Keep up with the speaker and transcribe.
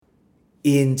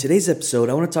In today's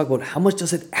episode, I want to talk about how much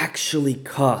does it actually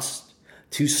cost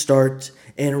to start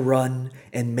and run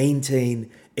and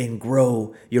maintain and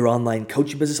grow your online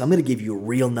coaching business. I'm going to give you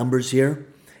real numbers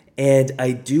here. And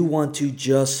I do want to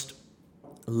just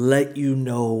let you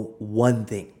know one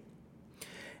thing.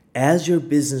 As your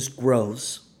business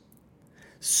grows,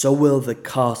 so will the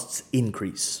costs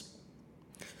increase.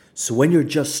 So when you're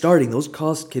just starting, those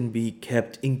costs can be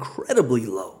kept incredibly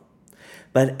low.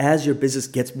 But as your business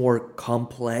gets more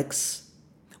complex,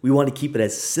 we want to keep it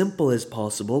as simple as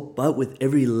possible, but with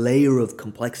every layer of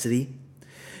complexity,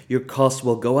 your costs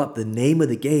will go up. The name of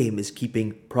the game is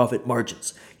keeping profit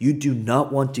margins. You do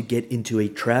not want to get into a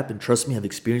trap, and trust me, I've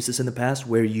experienced this in the past,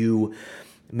 where you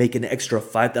make an extra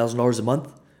 $5,000 a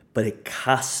month, but it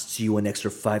costs you an extra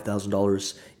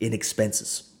 $5,000 in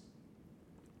expenses.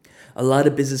 A lot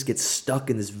of business gets stuck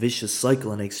in this vicious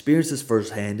cycle, and I experienced this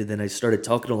firsthand, and then I started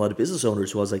talking to a lot of business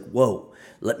owners who I was like, whoa,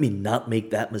 let me not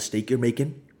make that mistake you're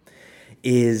making.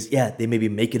 They may be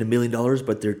making $1 million,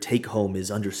 but their take home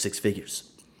is under six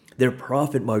figures. Their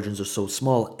profit margins are so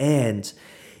small, and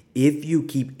if you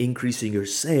keep increasing your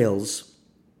sales,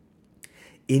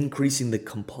 increasing the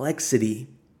complexity,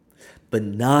 but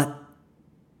not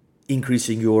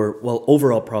increasing your,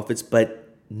 overall profits,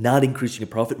 but not increasing your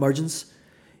profit margins,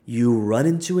 you run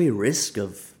into a risk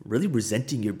of really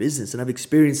resenting your business. And I've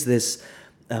experienced this.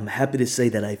 I'm happy to say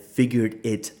that I figured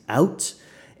it out.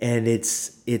 And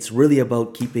it's really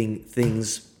about keeping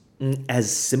things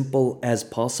as simple as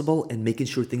possible and making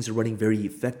sure things are running very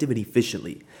effective and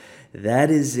efficiently.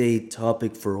 That is a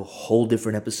topic for a whole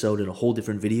different episode and a whole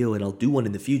different video, and I'll do one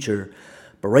in the future.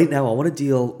 But right now, I want to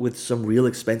deal with some real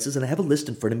expenses, and I have a list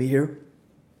in front of me here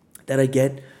that I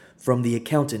get from the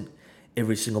accountant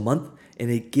every single month, and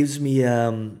it gives me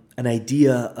an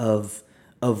idea of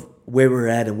where we're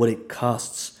at and what it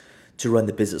costs to run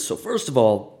the business. So first of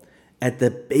all, at the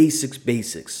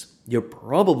basics,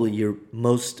 your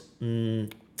most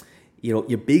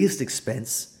your biggest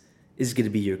expense is going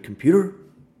to be your computer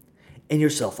and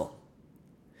your cell phone.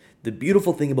 The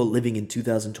beautiful thing about living in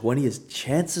 2020 is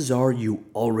chances are you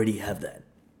already have that.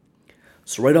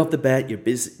 So right off the bat, your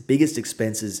biggest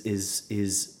expense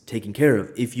is taken care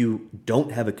of. If you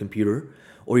don't have a computer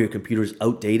or your computer is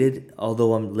outdated,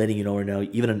 although I'm letting you know right now,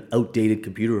 even an outdated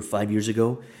computer of 5 years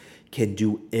ago can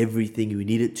do everything you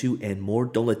need it to and more.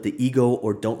 Don't let the ego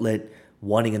or don't let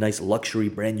wanting a nice luxury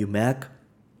brand new Mac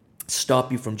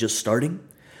stop you from just starting.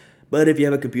 But if you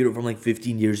have a computer from like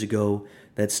 15 years ago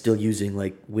that's still using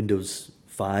like Windows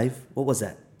 5, what was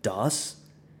that? DOS?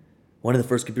 One of the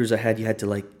first computers I had, you had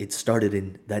to it started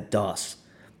in that DOS,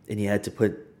 and you had to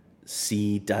put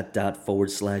C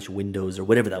 // Windows or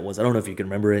whatever that was. I don't know if you can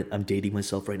remember it. I'm dating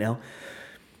myself right now.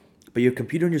 But your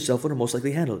computer and your cell phone are most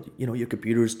likely handled. Your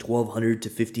computer is $1,200 to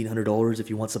 $1,500 if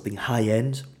you want something high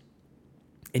end,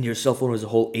 and your cell phone is a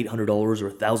whole $800 or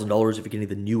 $1,000 if you're getting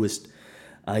the newest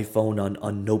iPhone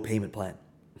on no payment plan.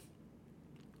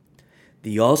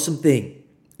 The awesome thing,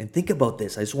 and think about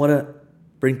this, I just want to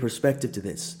bring perspective to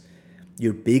this.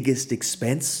 Your biggest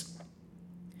expense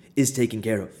is taken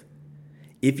care of.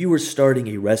 If you were starting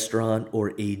a restaurant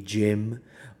or a gym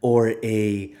or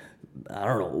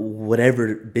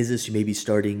whatever business you may be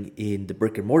starting in the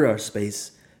brick and mortar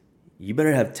space, you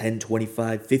better have $10,000,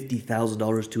 $25,000,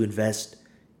 $50,000 to invest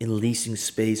in leasing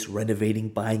space, renovating,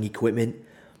 buying equipment.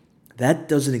 That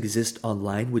doesn't exist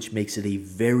online, which makes it a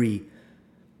very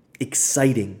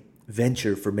exciting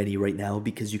venture for many right now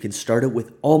because you can start it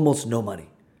with almost no money,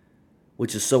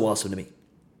 which is so awesome to me.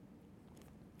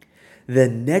 The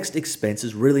next expense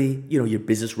is really, your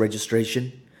business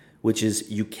registration, which is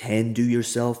you can do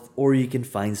yourself or you can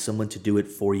find someone to do it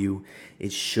for you.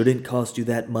 It shouldn't cost you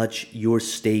that much. Your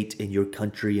state and your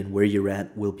country and where you're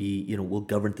at will will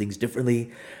govern things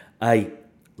differently. I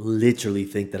literally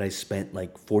think that I spent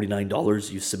like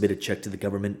 $49. You submit a check to the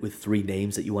government with 3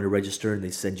 names that you want to register, and they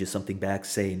send you something back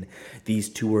saying these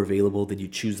 2 are available. Then you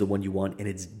choose the one you want, and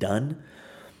it's done.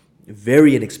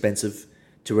 Very inexpensive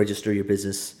to register your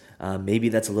business. Maybe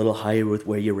that's a little higher with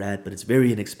where you're at, but it's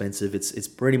very inexpensive. It's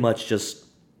pretty much just,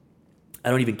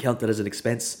 I don't even count that as an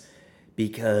expense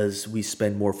because we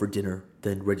spend more for dinner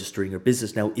than registering our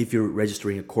business. Now, if you're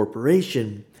registering a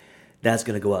corporation, that's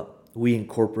going to go up. We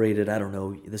incorporated, I don't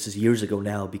know, this is years ago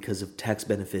now because of tax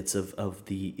benefits of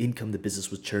the income the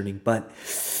business was churning, but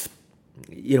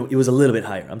it was a little bit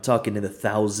higher. I'm talking in the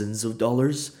thousands of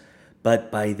dollars,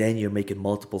 but by then you're making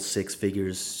multiple 6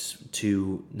 figures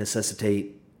to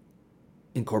necessitate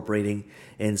incorporating,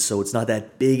 and so it's not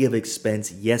that big of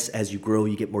expense. Yes, as you grow,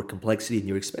 you get more complexity and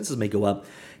your expenses may go up.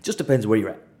 It just depends where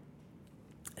you're at.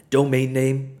 Domain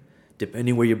name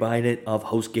depending where you're buying it, off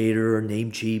HostGator or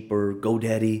Namecheap or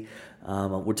GoDaddy.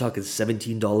 We're talking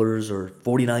 $17 or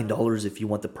 $49 if you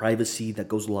want the privacy that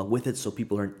goes along with it, so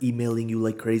people aren't emailing you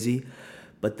like crazy.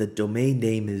 But the domain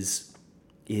name is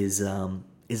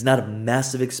not a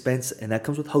massive expense, and that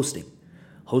comes with hosting.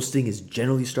 Hosting is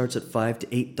generally starts at $5 to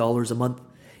 $8 a month.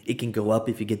 It can go up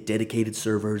if you get dedicated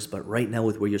servers, but right now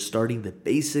with where you're starting, the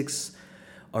basics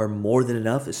are more than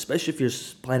enough, especially if you're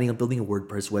planning on building a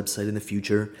WordPress website in the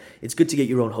future. It's good to get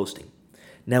your own hosting.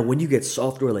 Now, when you get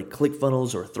software like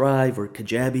ClickFunnels or Thrive or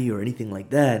Kajabi or anything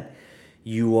like that,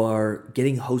 you are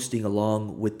getting hosting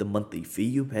along with the monthly fee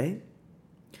you pay.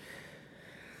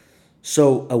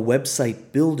 So a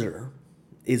website builder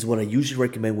is what I usually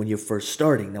recommend when you're first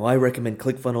starting. Now, I recommend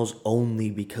ClickFunnels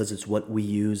only because it's what we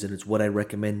use and it's what I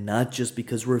recommend, not just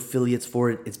because we're affiliates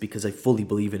for it. It's because I fully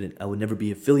believe in it. I would never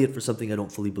be affiliate for something I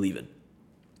don't fully believe in.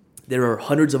 There are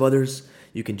hundreds of others.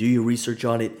 You can do your research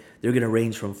on it. They're going to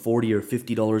range from $40 or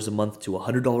 $50 a month to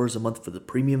 $100 a month for the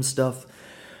premium stuff.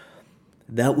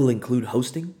 That will include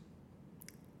hosting.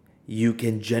 You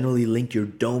can generally link your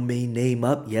domain name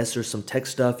up. Yes, there's some tech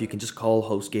stuff. You can just call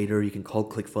HostGator. You can call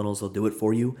ClickFunnels. They'll do it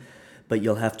for you. But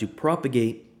you'll have to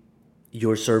propagate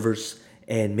your servers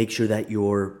and make sure that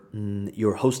your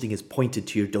hosting is pointed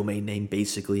to your domain name,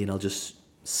 basically. And I'll just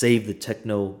save the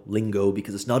techno lingo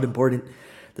because it's not important.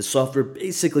 The software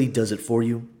basically does it for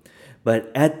you.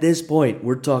 But at this point,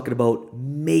 we're talking about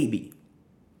maybe,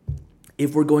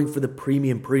 if we're going for the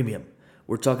premium,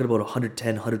 we're talking about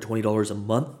 $110, $120 a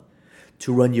month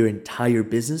to run your entire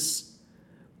business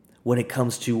when it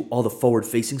comes to all the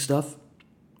forward-facing stuff.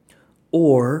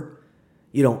 Or,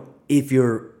 if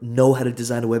you know how to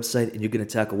design a website and you're going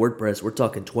to tackle WordPress, we're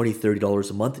talking $20, $30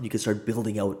 a month and you can start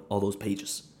building out all those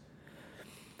pages.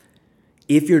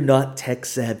 If you're not tech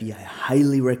savvy, I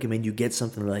highly recommend you get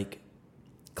something like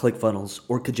ClickFunnels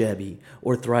or Kajabi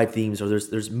or Thrive Themes, or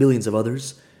there's millions of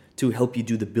others to help you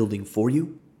do the building for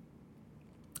you.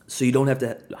 So you don't have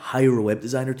to hire a web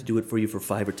designer to do it for you for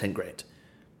 $5 or $10 grand.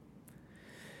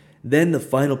 Then the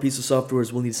final piece of software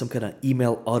is we'll need some kind of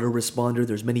email autoresponder.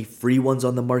 There's many free ones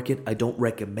on the market. I don't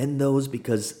recommend those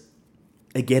because,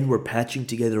 again, we're patching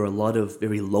together a lot of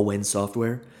very low-end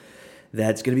software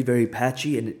that's going to be very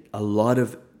patchy, and a lot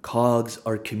of cogs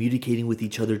are communicating with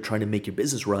each other trying to make your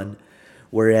business run.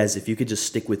 Whereas if you could just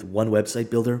stick with one website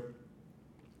builder,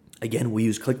 again, we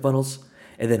use ClickFunnels,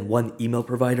 and then one email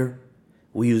provider.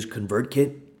 We use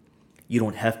ConvertKit. You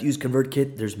don't have to use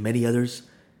ConvertKit. There's many others.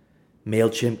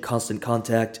 MailChimp, Constant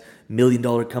Contact,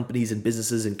 million-dollar companies and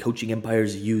businesses and coaching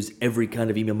empires use every kind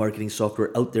of email marketing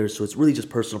software out there, so it's really just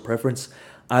personal preference.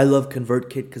 I love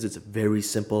ConvertKit because it's very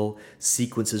simple.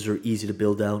 Sequences are easy to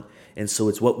build out, and so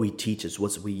it's what we teach. It's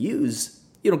what we use.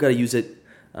 You don't got to use it.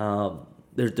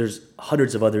 There's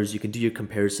hundreds of others. You can do your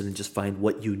comparison and just find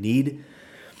what you need,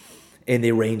 and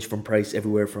they range from price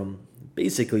everywhere from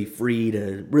basically free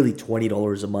to really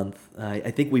 $20 a month.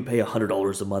 I think we pay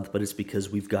 $100 a month, but it's because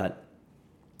we've got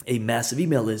a massive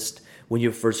email list. When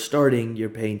you're first starting, you're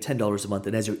paying $10 a month,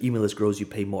 and as your email list grows, you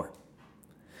pay more.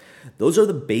 Those are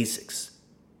the basics.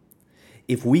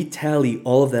 If we tally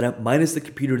all of that up, minus the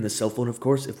computer and the cell phone, of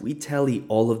course, if we tally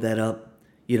all of that up,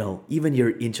 even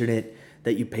your internet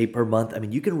that you pay per month,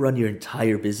 you can run your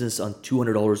entire business on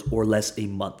 $200 or less a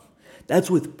month.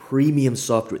 That's with premium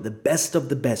software, the best of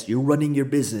the best. You're running your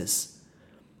business.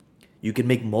 You can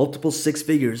make multiple six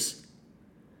figures.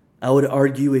 I would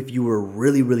argue if you were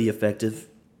really, really effective,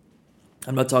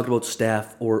 I'm not talking about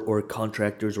staff or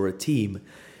contractors or a team,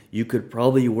 you could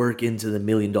probably work into the $1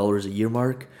 million a year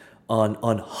mark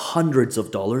on hundreds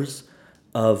of dollars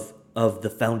of the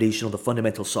foundational, the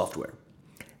fundamental software.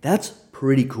 That's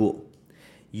pretty cool.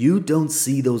 You don't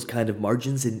see those kind of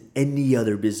margins in any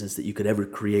other business that you could ever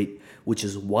create, which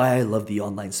is why I love the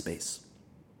online space.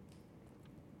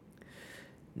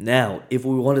 Now, if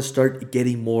we want to start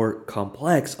getting more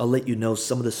complex, I'll let you know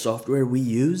some of the software we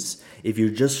use. If you're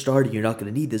just starting, you're not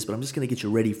going to need this, but I'm just going to get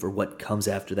you ready for what comes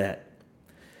after that.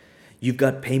 You've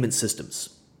got payment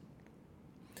systems.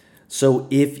 So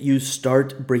if you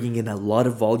start bringing in a lot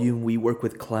of volume, we work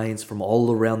with clients from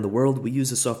all around the world. We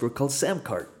use a software called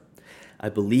Samcart. I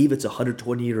believe it's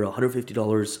 $120 or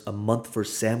 $150 a month for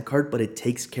Samcart, but it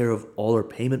takes care of all our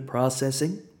payment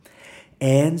processing.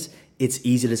 And it's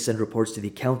easy to send reports to the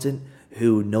accountant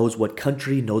who knows what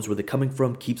country, knows where they're coming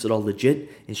from, keeps it all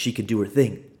legit, and she can do her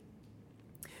thing.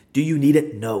 Do you need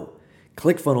it? No.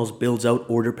 ClickFunnels builds out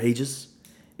order pages,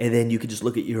 and then you can just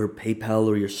look at your PayPal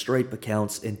or your Stripe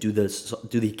accounts and do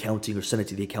the accounting or send it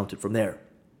to the accountant from there.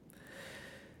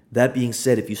 That being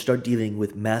said, if you start dealing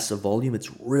with massive volume, it's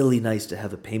really nice to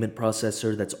have a payment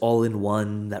processor that's all in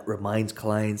one, that reminds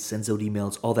clients, sends out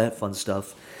emails, all that fun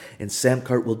stuff. And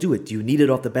Samcart will do it. Do you need it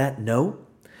off the bat? No.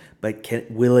 But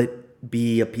will it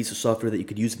be a piece of software that you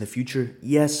could use in the future?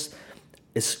 Yes.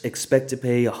 Expect to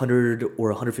pay $100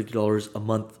 or $150 a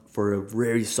month for a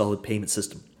very solid payment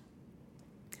system.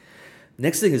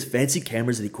 Next thing is fancy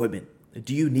cameras and equipment.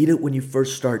 Do you need it when you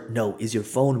first start? No. Is your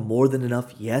phone more than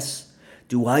enough? Yes.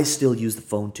 Do I still use the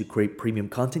phone to create premium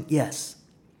content? Yes.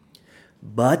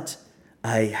 But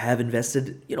I have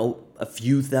invested, a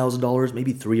few $1,000s,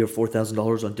 maybe $3,000 or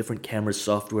 $4,000 on different camera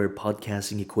software,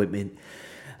 podcasting equipment,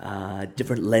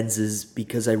 different lenses,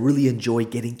 because I really enjoy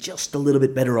getting just a little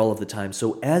bit better all of the time.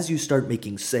 So as you start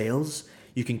making sales,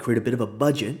 you can create a bit of a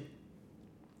budget,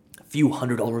 a few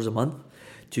 $100s a month,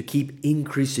 to keep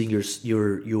increasing your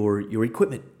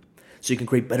equipment, so you can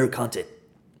create better content.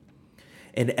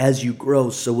 And as you grow,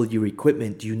 so will your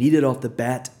equipment. Do you need it off the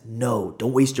bat? No.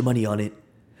 Don't waste your money on it,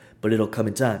 but it'll come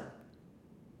in time.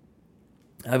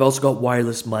 I've also got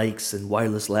wireless mics and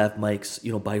wireless lav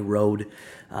mics, by Rode.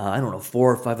 $400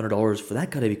 or $500 for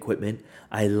that kind of equipment.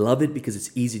 I love it because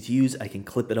it's easy to use. I can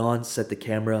clip it on, set the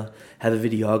camera, have a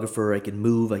videographer. I can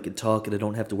move, I can talk, and I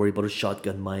don't have to worry about a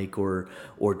shotgun mic or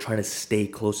trying to stay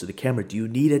close to the camera. Do you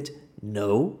need it?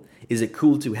 No. Is it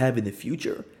cool to have in the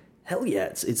future? Hell yeah,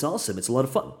 it's awesome. It's a lot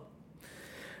of fun.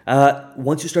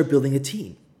 Once you start building a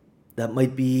team, that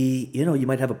might be, you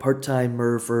might have a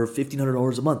part-timer for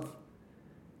 $1,500 a month,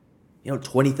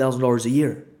 $20,000 a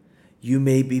year. You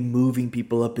may be moving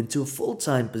people up into a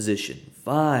full-time position,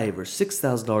 $5,000 or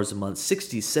 $6,000 a month,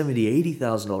 $60,000, $70,000,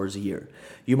 $80,000 a year.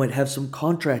 You might have some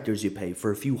contractors you pay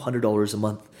for a few $100s a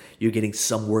month. You're getting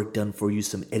some work done for you,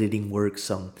 some editing work,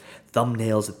 some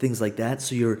thumbnails and things like that.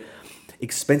 So your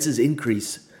expenses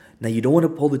increase. Now, you don't want to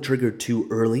pull the trigger too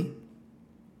early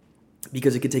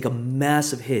because it could take a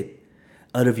massive hit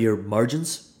out of your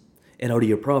margins and out of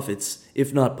your profits,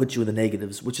 if not put you in the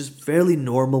negatives, which is fairly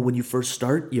normal when you first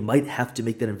start. You might have to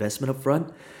make that investment up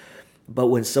front. But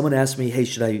when someone asks me, hey,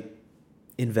 should I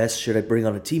invest? Should I bring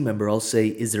on a team member? I'll say,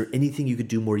 is there anything you could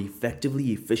do more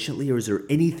effectively, efficiently, or is there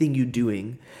anything you're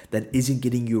doing that isn't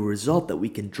getting you a result that we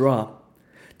can drop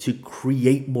to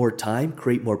create more time,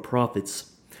 create more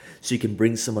profits, so you can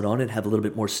bring someone on and have a little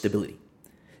bit more stability?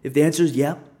 If the answer is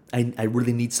yeah, I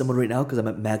really need someone right now because I'm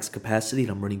at max capacity and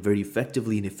I'm running very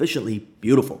effectively and efficiently,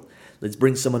 beautiful. Let's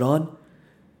bring someone on.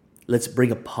 Let's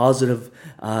bring a positive,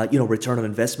 return on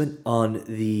investment on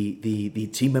the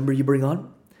team member you bring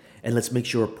on. And let's make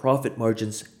sure our profit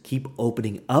margins keep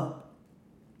opening up.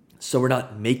 So we're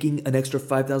not making an extra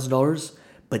 $5,000,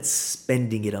 but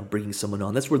spending it on bringing someone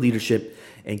on. That's where leadership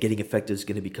and getting effective is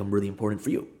going to become really important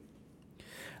for you.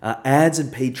 Ads and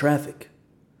paid traffic.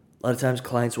 A lot of times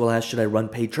clients will ask, should I run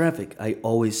paid traffic? I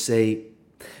always say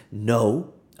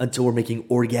no until we're making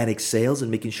organic sales and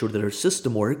making sure that our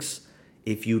system works.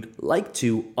 If you'd like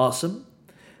to, awesome,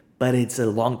 but it's a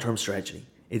long-term strategy.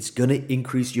 It's going to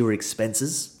increase your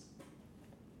expenses,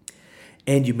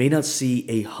 and you may not see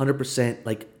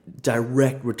 100%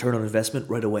 direct return on investment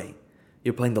right away.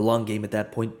 You're playing the long game at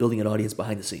that point, building an audience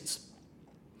behind the scenes.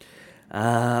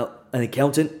 An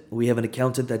accountant. We have an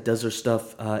accountant that does our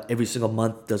stuff every single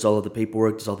month, does all of the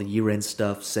paperwork, does all the year-end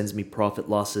stuff, sends me profit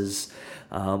losses,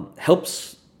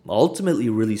 helps ultimately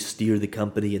really steer the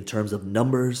company in terms of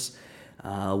numbers,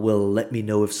 will let me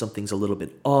know if something's a little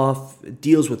bit off,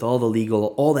 deals with all the legal,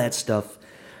 all that stuff.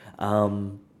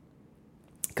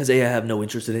 Because I have no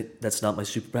interest in it. That's not my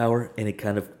superpower, and it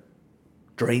kind of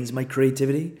drains my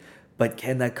creativity. But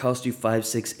can that cost you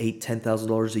 $5,000, $6,000, $8,000,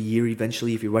 $10,000 a year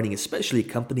eventually if you're running especially a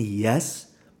company? Yes.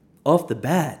 Off the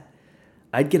bat,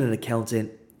 I'd get an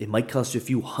accountant. It might cost you a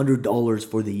few $100s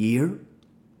for the year,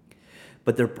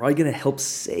 but they're probably going to help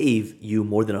save you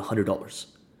more than $100,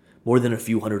 more than a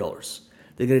few $100s.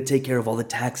 They're going to take care of all the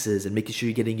taxes and making sure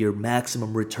you're getting your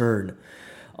maximum return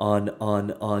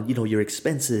on your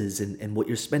expenses and what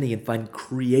you're spending, and find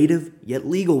creative yet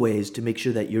legal ways to make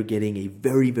sure that you're getting a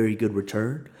very, very good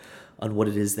return on what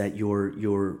it is that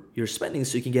you're spending,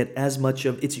 so you can get as much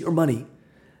of it's your money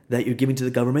that you're giving to the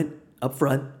government up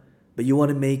front, but you want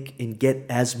to make and get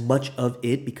as much of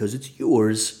it because it's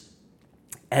yours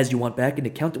as you want back. An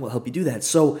accountant will help you do that.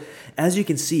 So as you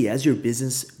can see, as your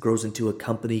business grows into a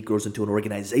company, grows into an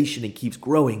organization, and keeps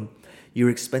growing, your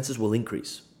expenses will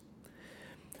increase.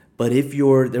 But if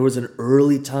there was an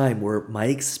early time where my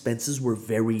expenses were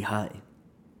very high,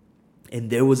 and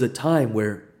there was a time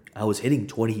where I was hitting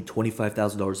 $20,000,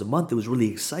 $25,000 a month, it was really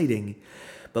exciting,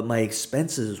 but my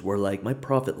expenses were my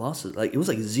profit losses, it was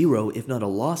zero, if not a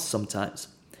loss sometimes.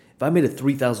 If I made a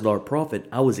 $3,000 profit,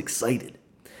 I was excited.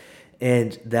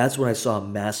 And that's when I saw a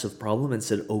massive problem and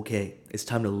said, okay, it's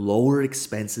time to lower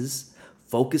expenses,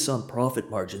 focus on profit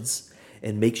margins,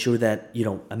 and make sure that,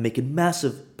 I'm making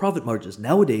massive profit margins.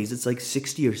 Nowadays, it's like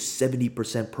 60 or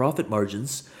 70% profit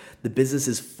margins. The business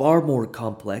is far more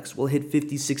complex. We'll hit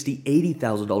 $50, $60,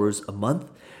 $80,000 a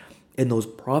month, and those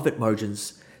profit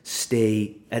margins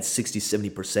stay at 60,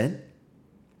 70%.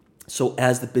 So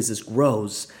as the business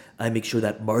grows, I make sure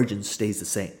that margin stays the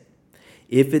same.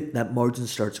 If that margin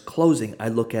starts closing, I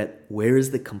look at where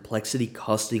is the complexity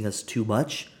costing us too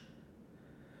much?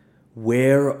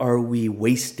 Where are we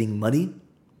wasting money?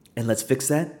 And let's fix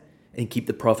that and keep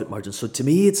the profit margin. So to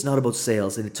me, it's not about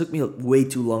sales. And it took me way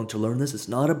too long to learn this. It's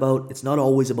not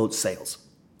always about sales.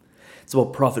 It's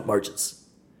about profit margins.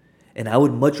 And I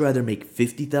would much rather make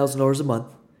 $50,000 a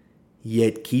month,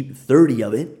 yet keep 30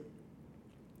 of it,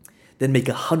 than make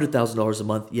 $100,000 a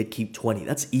month, yet keep 20.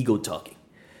 That's ego talking.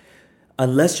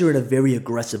 Unless you're in a very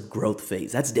aggressive growth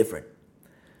phase, that's different.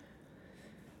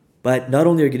 But not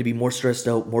only are you going to be more stressed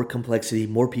out, more complexity,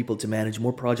 more people to manage,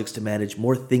 more projects to manage,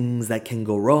 more things that can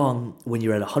go wrong when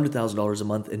you're at $100,000 a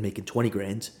month and making 20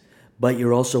 grand, but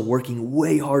you're also working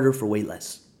way harder for way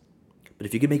less. But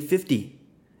if you can make 50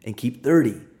 and keep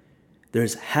 30,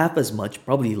 there's half as much,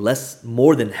 probably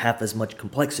more than half as much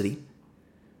complexity.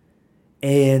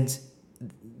 And,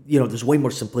 there's way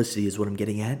more simplicity is what I'm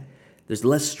getting at. There's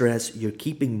less stress, you're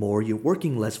keeping more, you're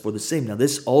working less for the same. Now,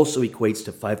 this also equates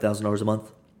to $5,000 a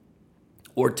month,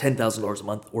 or $10,000 a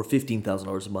month, or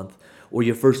 $15,000 a month, or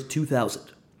your first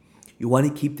 $2,000. You want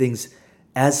to keep things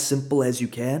as simple as you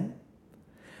can,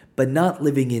 but not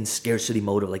living in scarcity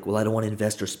mode of like, well, I don't want to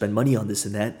invest or spend money on this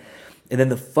and that. And then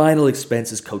the final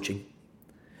expense is coaching.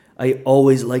 I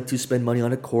always like to spend money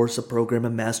on a course, a program, a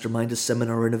mastermind, a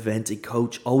seminar, an event, a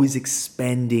coach, always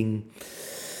expanding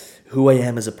who I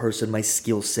am as a person, my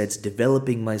skill sets,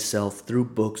 developing myself through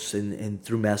books and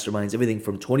through masterminds, everything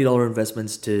from $20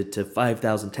 investments to $5,000,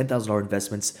 $10,000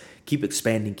 investments. Keep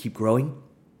expanding, keep growing,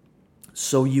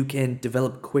 so you can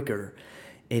develop quicker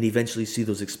and eventually see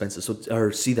those expenses,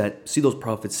 see those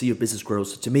profits, see your business grow.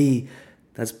 So to me,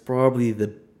 that's probably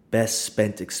the best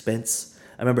spent expense.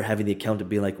 I remember having the accountant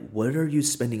be like, "What are you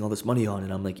spending all this money on?"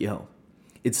 And I'm like, "Yo,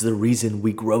 it's the reason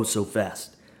we grow so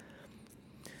fast."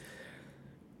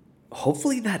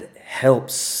 Hopefully that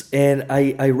helps. And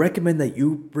I recommend that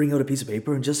you bring out a piece of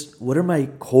paper and just, what are my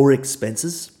core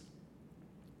expenses?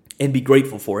 And be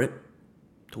grateful for it.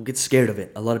 Don't get scared of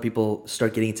it. A lot of people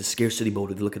start getting into scarcity mode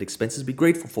when they look at expenses. Be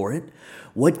grateful for it.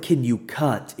 What can you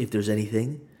cut if there's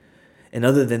anything? And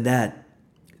other than that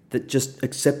just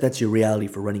accept that's your reality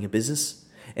for running a business.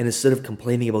 And instead of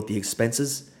complaining about the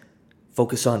expenses,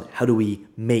 focus on how do we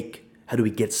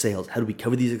get sales? How do we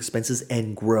cover these expenses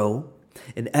and grow?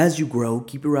 And as you grow,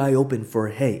 keep your eye open for,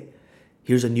 hey,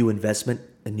 here's a new investment,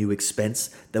 a new expense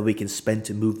that we can spend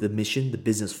to move the mission, the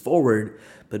business forward,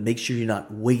 but make sure you're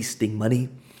not wasting money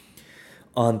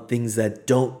on things that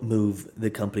don't move the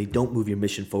company, don't move your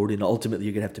mission forward. And ultimately,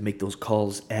 you're going to have to make those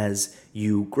calls as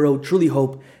you grow. Truly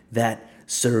hope that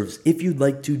serves. If you'd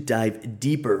like to dive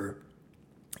deeper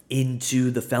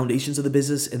into the foundations of the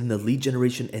business and the lead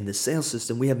generation and the sales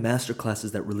system, we have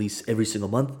masterclasses that release every single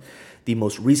month. The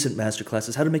most recent masterclass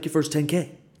is how to make your first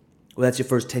 10K. Well, that's your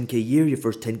first 10K year, your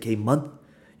first 10K month,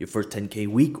 your first 10K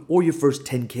week, or your first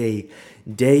 10K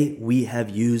day. We have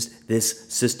used this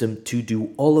system to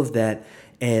do all of that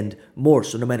and more.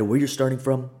 So no matter where you're starting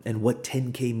from and what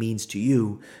 10K means to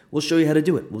you, we'll show you how to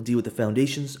do it. We'll deal with the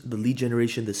foundations, the lead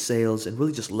generation, the sales, and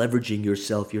really just leveraging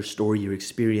yourself, your story, your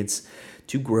experience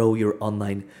to grow your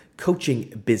online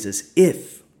coaching business.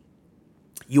 If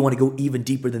you want to go even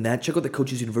deeper than that, check out the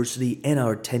Coaches University and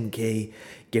our 10K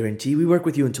guarantee. We work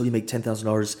with you until you make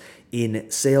 $10,000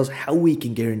 in sales. How we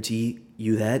can guarantee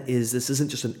you that is this isn't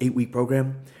just an 8-week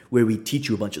program where we teach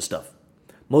you a bunch of stuff.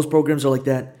 Most programs are like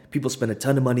that. People spend a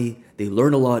ton of money. They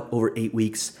learn a lot over 8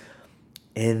 weeks,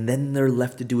 and then they're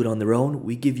left to do it on their own.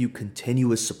 We give you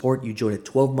continuous support. You join a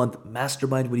 12-month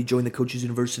mastermind when you join the Coaches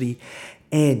University,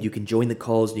 and you can join the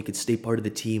calls and you can stay part of the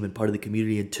team and part of the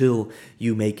community until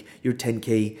you make your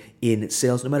 10K in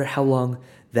sales. No matter how long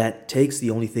that takes, the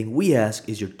only thing we ask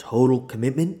is your total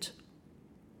commitment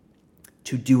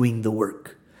to doing the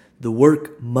work. The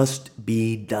work must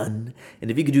be done.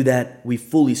 And if you can do that, we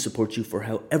fully support you for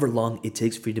however long it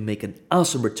takes for you to make an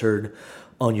awesome return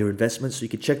on your investment. So you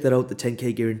can check that out, the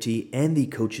 10K guarantee and the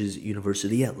Coaches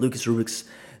University at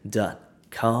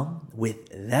lucasrubiks.com.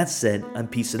 With that said, I'm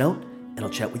peacing out, and I'll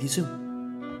chat with you soon.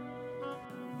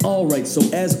 All right, so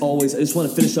as always, I just want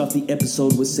to finish off the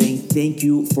episode with saying thank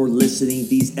you for listening.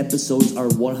 These episodes are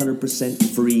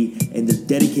 100% free, and they're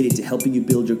dedicated to helping you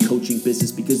build your coaching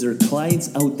business because there are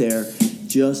clients out there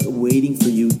just waiting for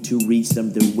you to reach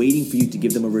them. They're waiting for you to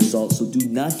give them a result. So do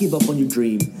not give up on your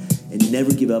dream and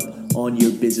never give up on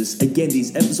your business. Again,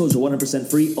 these episodes are 100%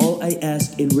 free. All I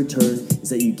ask in return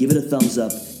is that you give it a thumbs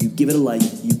up, you give it a like,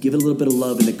 you give it a little bit of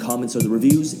love in the comments or the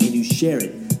reviews, and you share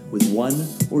it with one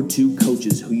or two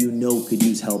coaches who you know could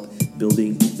use help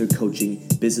building their coaching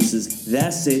businesses.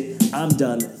 That's it. I'm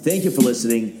done. Thank you for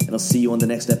listening, and I'll see you on the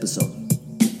next episode.